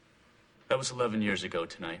 That was 11 years ago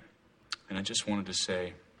tonight. And I just wanted to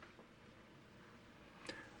say,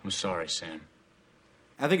 I'm sorry, Sam.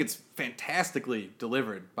 I think it's fantastically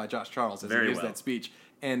delivered by Josh Charles as he gives that speech.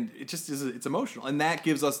 And it just is, it's emotional. And that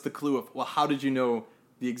gives us the clue of, well, how did you know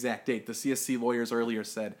the exact date? The CSC lawyers earlier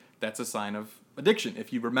said that's a sign of addiction.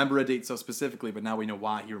 If you remember a date so specifically, but now we know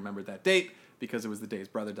why he remembered that date, because it was the day his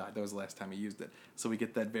brother died. That was the last time he used it. So we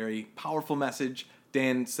get that very powerful message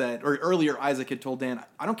Dan said, or earlier Isaac had told Dan,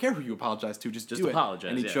 I don't care who you apologize to, just do apologize. it.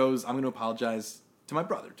 And he chose, I'm going to apologize to my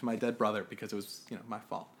brother, to my dead brother, because it was, my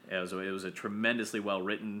fault. Yeah, it was a tremendously well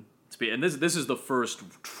written speech, and this is the first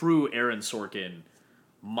true Aaron Sorkin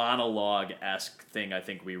monologue-esque thing I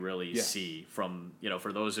think we really see from,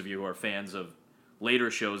 for those of you who are fans of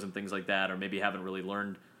later shows and things like that, or maybe haven't really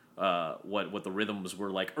learned what the rhythms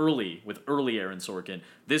were like early Aaron Sorkin.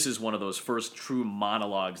 This is one of those first true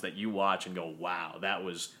monologues that you watch and go, wow, that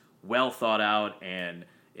was well thought out, and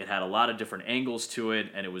it had a lot of different angles to it,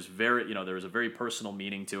 and it was very, there was a very personal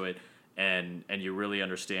meaning to it, and you really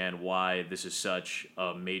understand why this is such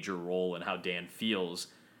a major role and how Dan feels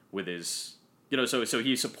with his, so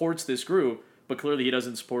he supports this group, but clearly he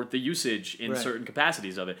doesn't support the usage in certain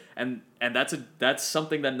capacities of it, and that's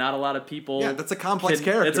something that not a lot of people. Yeah, that's a complex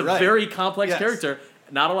character. It's a very complex character.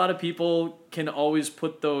 Not a lot of people can always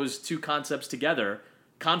put those two concepts together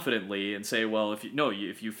confidently and say, well, if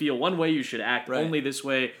you feel one way, you should act only this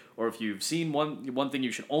way, or if you've seen one thing,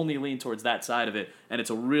 you should only lean towards that side of it. And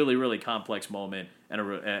it's a really, really complex moment,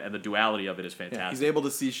 and the duality of it is fantastic. Yeah, he's able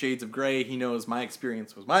to see shades of gray. He knows my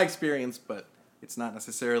experience was my experience, but it's not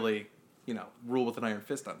necessarily rule with an iron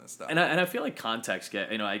fist on this stuff. And I feel like context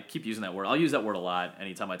I keep using that word. I'll use that word a lot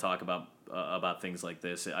anytime I talk about things like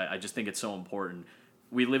this. I just think it's so important.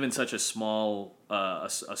 We live in such a small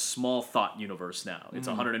thought universe now. It's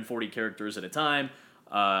 140 characters at a time.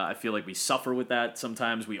 I feel like we suffer with that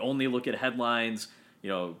sometimes. We only look at headlines.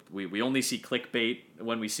 We only see clickbait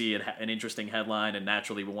when we see an interesting headline, and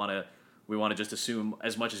naturally we want to just assume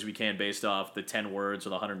as much as we can based off the 10 words or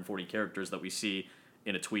the 140 characters that we see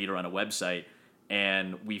in a tweet or on a website.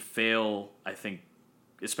 And we fail, I think,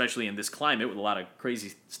 especially in this climate with a lot of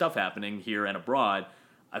crazy stuff happening here and abroad.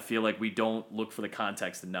 I feel like we don't look for the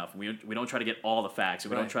context enough. We don't try to get all the facts.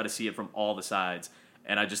 We don't try to see it from all the sides.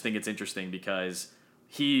 And I just think it's interesting because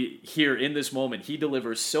here in this moment, he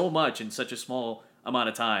delivers so much in such a small amount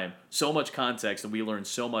of time, so much context, and we learn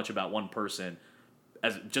so much about one person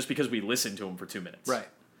just because we listen to him for 2 minutes. Right.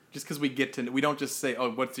 Just because we don't just say,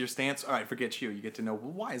 oh, what's your stance? All right, forget you. You get to know,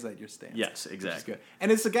 well, why is that your stance? Yes, exactly. Which is good.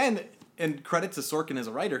 And it's, again, and credit to Sorkin as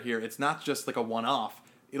a writer here, it's not just like a one-off.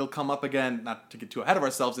 It'll come up again, not to get too ahead of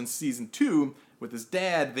ourselves, in season 2 with his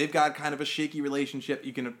dad. They've got kind of a shaky relationship.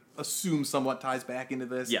 You can assume somewhat ties back into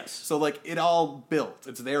this. Yes. So, it all built.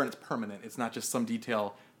 It's there and it's permanent. It's not just some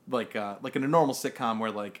detail like in a normal sitcom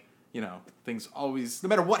where, things always, no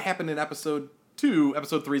matter what happened in episode 2,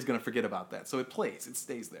 episode 3 is going to forget about that. So it plays. It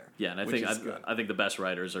stays there. Yeah, and I think the best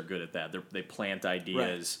writers are good at that. They plant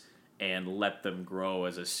ideas and let them grow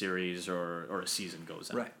as a series or a season goes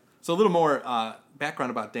on. Right. So a little more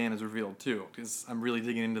background about Dan is revealed, too, because I'm really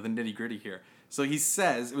digging into the nitty-gritty here. So he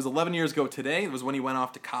says it was 11 years ago today. It was when he went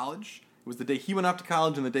off to college. It was the day he went off to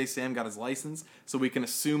college and the day Sam got his license. So we can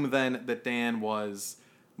assume then that Dan was,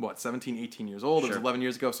 17, 18 years old. Sure. It was 11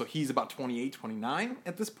 years ago. So he's about 28, 29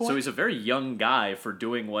 at this point. So he's a very young guy for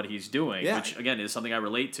doing what he's doing, which, again, is something I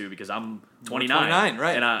relate to because I'm 29. 29,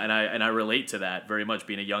 right. And I relate to that very much,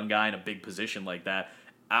 being a young guy in a big position like that.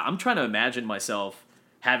 I'm trying to imagine myself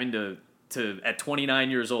having to at 29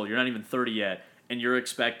 years old, you're not even 30 yet, and you're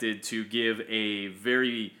expected to give a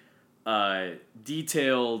very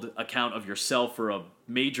detailed account of yourself for a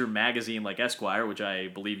major magazine like Esquire, which I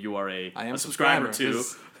believe you are a subscriber to.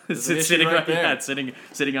 Sitting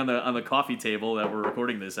on the coffee table that we're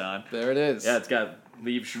recording this on. There it is. Yeah, it's got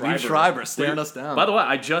Liev Schreiber. Liev Schreiber staring us down. By the way,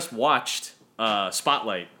 I just watched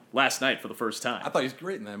Spotlight last night for the first time. I thought he was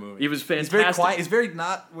great in that movie. He was fantastic. He's very quiet. He's very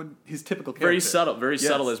not with his typical character. Very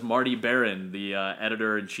subtle as Marty Baron, the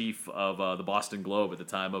editor-in-chief of the Boston Globe at the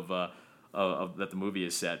time of that the movie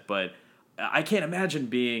is set. But I can't imagine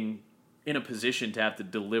being in a position to have to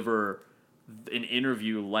deliver an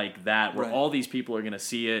interview like that where all these people are going to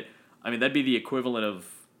see it. I mean, that'd be the equivalent of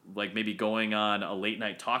maybe going on a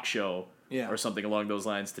late-night talk show or something along those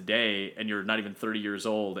lines today, and you're not even 30 years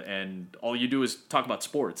old, and all you do is talk about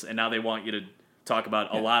sports, and now they want you to talk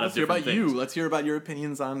about a lot of different things. Let's hear about your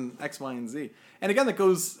opinions on X, Y, and Z. And again,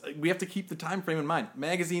 we have to keep the time frame in mind.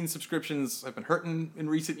 Magazine subscriptions have been hurting in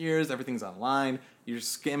recent years. Everything's online. You're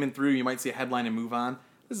skimming through. You might see a headline and move on.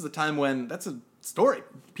 This is a time when that's a story.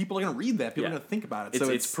 People are going to read that. People are going to think about it.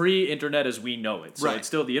 It's pre-internet as we know it. So it's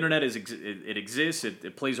still, the internet it exists.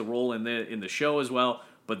 It plays a role in the show as well.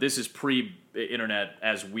 But this is pre-internet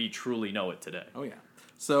as we truly know it today. Oh, yeah.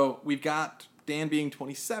 So we've got Dan being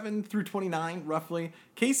 27 through 29, roughly.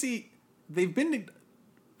 Casey, they've been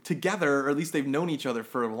together, or at least they've known each other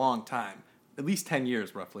for a long time. at least 10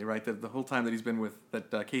 years, roughly, right? The whole time that he's been with,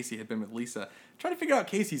 that Casey had been with Lisa. Trying to figure out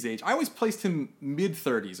Casey's age. I always placed him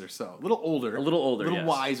mid-30s or so. A little older. A little older, A little yes.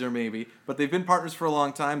 wiser, maybe. But they've been partners for a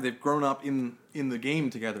long time. They've grown up in the game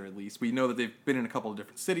together, at least. We know that they've been in a couple of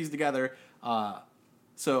different cities together.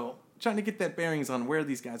 So trying to get that bearings on where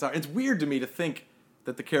these guys are. It's weird to me to think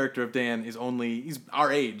that the character of Dan is he's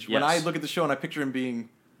our age. When I look at the show and I picture him being...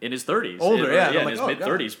 In his 30s. Older, yeah. In his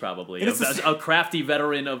mid-30s, probably. A crafty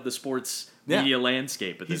veteran of the sports media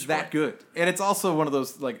landscape at this point. He's that good. And it's also one of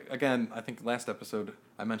those, like, again, I think last episode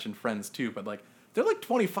I mentioned Friends too, but, like, they're like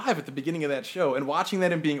 25 at the beginning of that show, and watching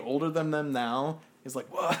that and being older than them now is like,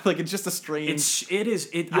 whoa, like, it's just a strange...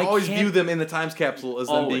 You always view them in the times capsule as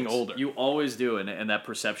them being older. You always do, and that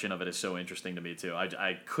perception of it is so interesting to me, too.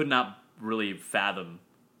 I could not really fathom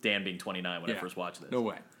Dan being 29 when I first watched this. No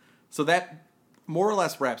way. So that more or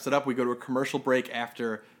less wraps it up. We go to a commercial break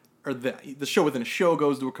after, or the show within a show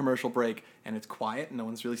goes to a commercial break, and it's quiet, no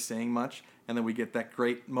one's really saying much, and then we get that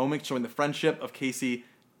great moment showing the friendship of Casey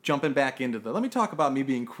jumping back into let me talk about me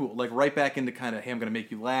being cool, like right back into kind of, hey, I'm going to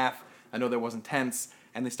make you laugh, I know that wasn't tense,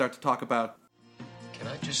 and they start to talk about... Can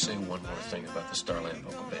I just say one more thing about the Starland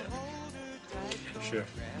Vocal Band? Sure.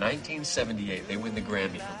 1978, they win the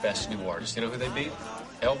Grammy for Best New Artist. You know who they beat?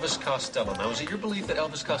 Elvis Costello. Now, is it your belief that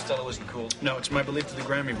Elvis Costello isn't cool? No, it's my belief that the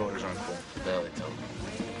Grammy voters aren't cool. No, they don't.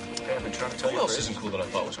 Hey, I've been trying to tell Who you. else isn't cool that I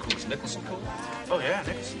thought was cool? Is Nicholson cool? Oh, yeah,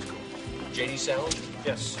 Nicholson's cool. J.D. Salinger?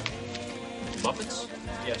 Yes. Muppets?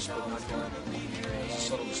 Yes, but not cool. It's a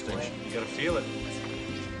subtle distinction. You gotta feel it.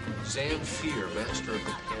 Zamfir, master of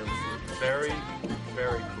the pan flute. Very,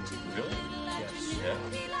 very cool. Really? Yes. Yeah.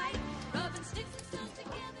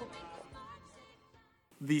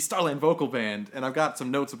 The Starland Vocal Band, and I've got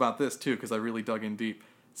some notes about this too because I really dug in deep.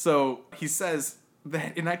 So he says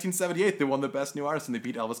that in 1978 they won the Best New Artist and they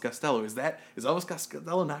beat Elvis Costello. Is Elvis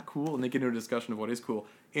Costello not cool? And they get into a discussion of what is cool.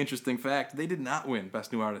 Interesting fact: they did not win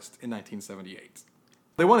Best New Artist in 1978.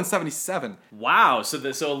 They won in '77. Wow! So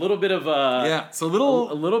a little bit of so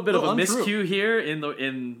a little bit of a untrue. miscue here in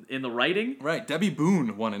the writing. Right, Debbie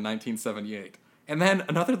Boone won in 1978. And then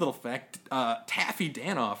another little fact: Taffy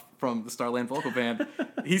Danoff from the Starland Vocal Band,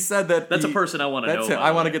 he said that that's a person I want to know. That's him.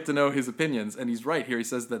 I want to get to know his opinions, and he's right here. He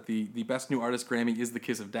says that the Best New Artist Grammy is the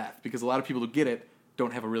kiss of death because a lot of people who get it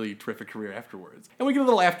don't have a really terrific career afterwards. And we get a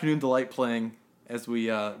little Afternoon Delight playing as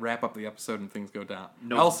we wrap up the episode and things go down.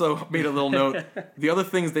 No. I also made a little note. The other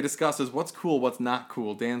things they discuss is what's cool, what's not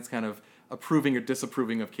cool. Dan's kind of approving or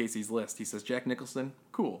disapproving of Casey's list. He says Jack Nicholson,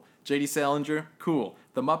 cool. J.D. Salinger, cool.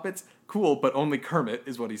 The Muppets, cool, but only Kermit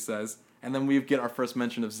is what he says. And then we get our first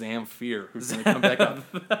mention of Zamfir, who's going to come back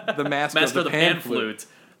up. The master of the pan flute.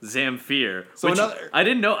 Zamfir. So which I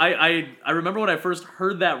didn't know. I remember when I first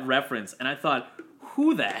heard that reference, and I thought,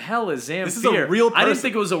 who the hell is Zamfir? This is a real person. I didn't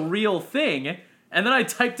think it was a real thing. And then I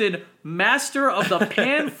typed in master of the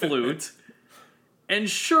pan flute, and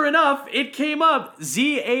sure enough, it came up.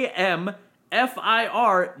 Zamfir,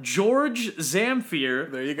 George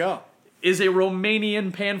Zamfir. There you go. Is a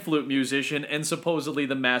Romanian pan flute musician and supposedly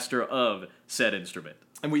the master of said instrument.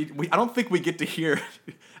 And I don't think we get to hear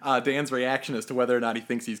Dan's reaction as to whether or not he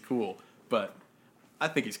thinks he's cool, but I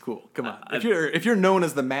think he's cool. Come on, if you're known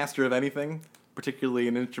as the master of anything, particularly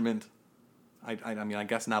an instrument, I mean, I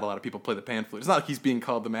guess not a lot of people play the pan flute. It's not like he's being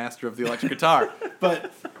called the master of the electric guitar,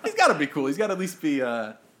 but he's got to be cool. He's got to at least be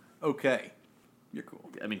okay. You're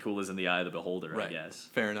cool. I mean, cool is in the eye of the beholder, right. I guess.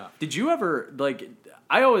 Fair enough. Did you ever,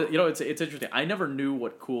 I always, it's interesting. I never knew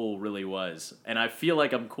what cool really was. And I feel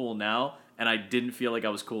like I'm cool now, and I didn't feel like I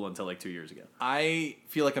was cool until 2 years ago. I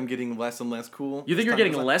feel like I'm getting less and less cool. You think you're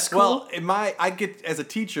getting less cool? Well, I get, as a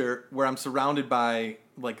teacher, where I'm surrounded by,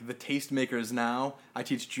 the tastemakers now, I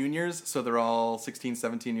teach juniors, so they're all 16,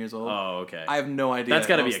 17 years old. Oh, okay. I have no idea. That's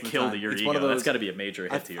got to be a kill to your it's ego. One of those, that's got to be a major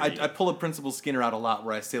hit to your ego. I pull a Principal Skinner out a lot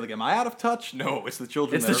where I say, am I out of touch? No, it's the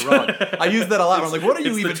children that are wrong. I use that a lot. I'm like, what are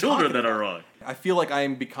you even the children talking that are wrong. I feel like I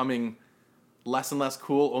am becoming less and less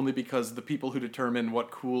cool only because the people who determine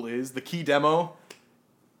what cool is, the key demo,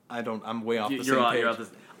 I'm way off the same page. You're off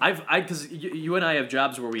because you and I have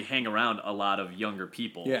jobs where we hang around a lot of younger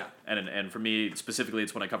people. Yeah. And for me, specifically,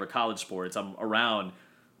 it's when I cover college sports. I'm around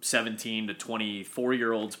 17 to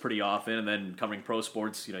 24-year-olds pretty often, and then covering pro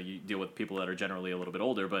sports, you deal with people that are generally a little bit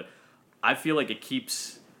older. But I feel like it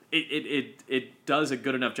keeps... It does a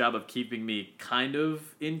good enough job of keeping me kind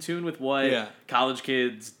of in tune with what college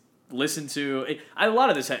kids listen to. A lot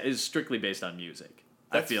of this is strictly based on music,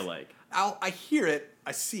 I feel like. I hear it.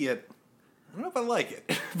 I see it. I don't know if I like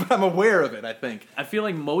it, but I'm aware of it, I think. I feel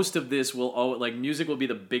like most of this will music will be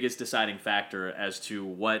the biggest deciding factor as to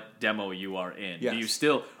what demo you are in. Yes.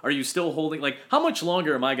 Are you still holding, like, how much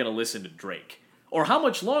longer am I going to listen to Drake? Or how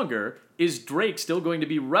much longer is Drake still going to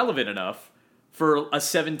be relevant enough for a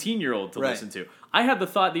 17-year-old to listen to? I had the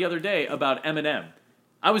thought the other day about Eminem.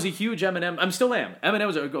 I was a huge Eminem. I still am. Eminem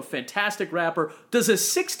was a fantastic rapper. Does a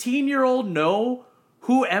 16-year-old know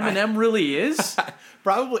who Eminem really is?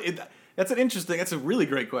 Probably. That's a really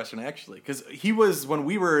great question, actually. Because he was, when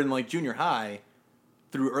we were in, like, junior high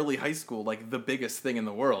through early high school, like, the biggest thing in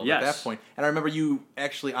the world at that point. And I remember you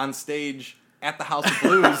actually on stage at the House of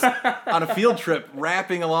Blues on a field trip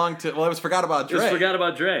rapping along to, well, it was Forgot About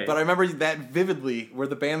Dre. But I remember that vividly, where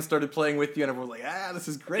the band started playing with you and everyone was like, this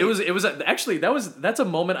is great. That's a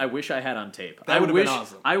moment I wish I had on tape. That would have been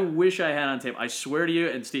awesome. I wish I had on tape. I swear to you,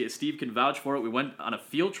 and Steve can vouch for it, we went on a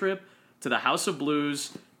field trip to the House of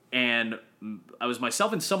Blues, and I was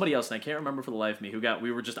myself and somebody else, and I can't remember for the life of me,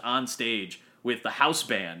 we were just on stage with the house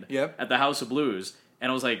band at the House of Blues,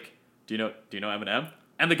 and I was like, do you know Eminem?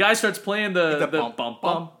 And the guy starts playing the bum bum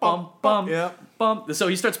bum bum bum. So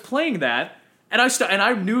he starts playing that, and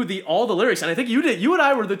I knew all the lyrics, and I think you did. You and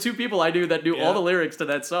I were the two people I knew that knew all the lyrics to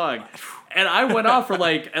that song, and I went off for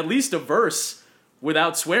like at least a verse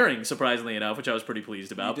without swearing, surprisingly enough, which I was pretty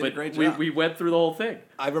pleased about. You did a great job. We went through the whole thing.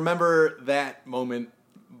 I remember that moment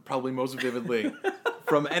probably most vividly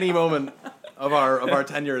from any moment of our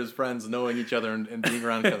tenure as friends, knowing each other and being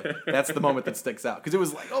around each other. That's the moment that sticks out, because it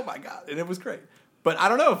was like, oh my god, and it was great. But I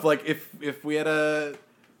don't know if we had a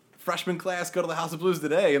freshman class go to the House of Blues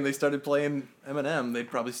today and they started playing Eminem, they'd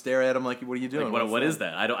probably stare at him like, what are you doing? Like, what is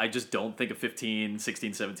that? I just don't think a 15,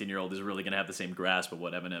 16, 17-year-old is really going to have the same grasp of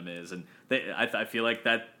what Eminem is. And I feel like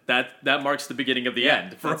that marks the beginning of the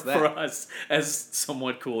end for us as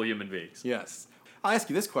somewhat cool human beings. Yes. I'll ask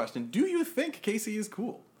you this question. Do you think Casey is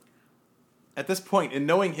cool? At this point, in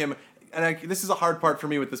knowing him, and this is a hard part for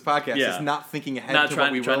me with this podcast, is not thinking ahead to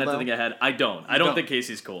what we will trying not to think ahead. I don't think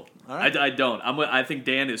Casey's cool. All right. I don't. I think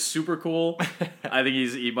Dan is super cool. I think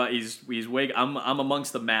he's way. I'm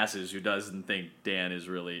amongst the masses who doesn't think Dan is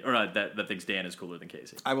really, or that thinks Dan is cooler than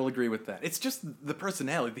Casey. I will agree with that. It's just the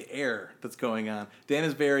personality, the air that's going on. Dan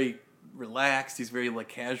is very relaxed. He's very like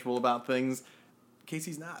casual about things.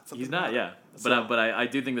 Casey's not. He's not. Yeah. But I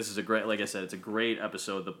do think this is a great. Like I said, it's a great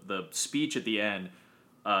episode. The speech at the end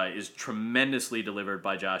is tremendously delivered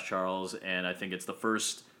by Josh Charles, and I think it's the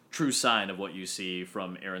first true sign of what you see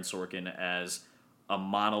from Aaron Sorkin as a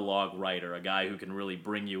monologue writer, a guy who can really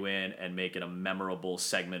bring you in and make it a memorable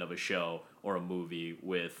segment of a show or a movie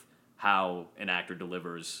with how an actor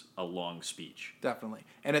delivers a long speech. Definitely.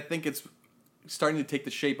 And I think it's starting to take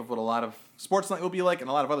the shape of what a lot of Sports Night will be like, and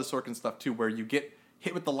a lot of other Sorkin stuff too, where you get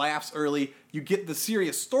hit with the laughs early, you get the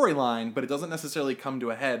serious storyline, but it doesn't necessarily come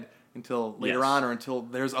to a head until later on, or until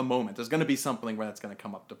there's a moment. There's going to be something where that's going to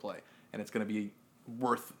come up to play, and it's going to be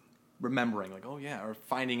worth remembering, like, oh yeah, or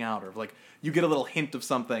finding out, or like you get a little hint of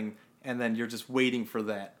something, and then you're just waiting for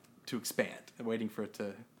that to expand, and waiting for it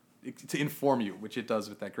to inform you, which it does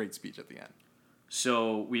with that great speech at the end.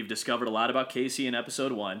 So we've discovered a lot about Casey in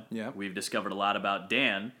episode 1. Yeah. We've discovered a lot about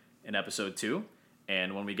Dan in episode 2.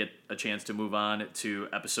 And when we get a chance to move on to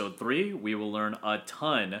episode 3, we will learn a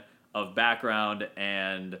ton of background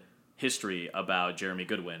and history about Jeremy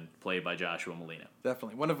Goodwin, played by Joshua Malina.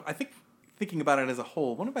 Definitely. I think, thinking about it as a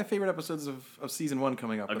whole, one of my favorite episodes of season 1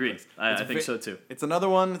 coming up. Agreed. I think so too. It's another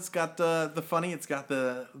one. It's got the funny. It's got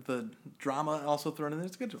the drama also thrown in there.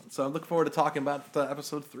 It's a good one. So I'm looking forward to talking about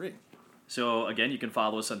episode 3. So again, you can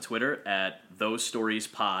follow us on Twitter at Those Stories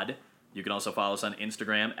Pod. You can also follow us on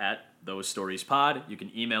Instagram at Those Stories Pod. You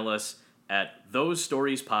can email us at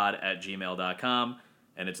thosestoriespod@gmail.com.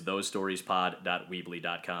 And it's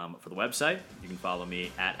thosestoriespod.weebly.com for the website. You can follow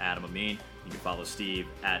me at Adam Amin. You can follow Steve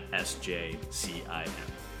at SJCIM.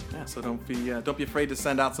 Yeah, so don't be afraid to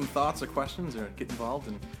send out some thoughts or questions or get involved,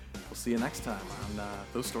 and we'll see you next time on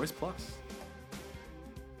Those Stories Plus.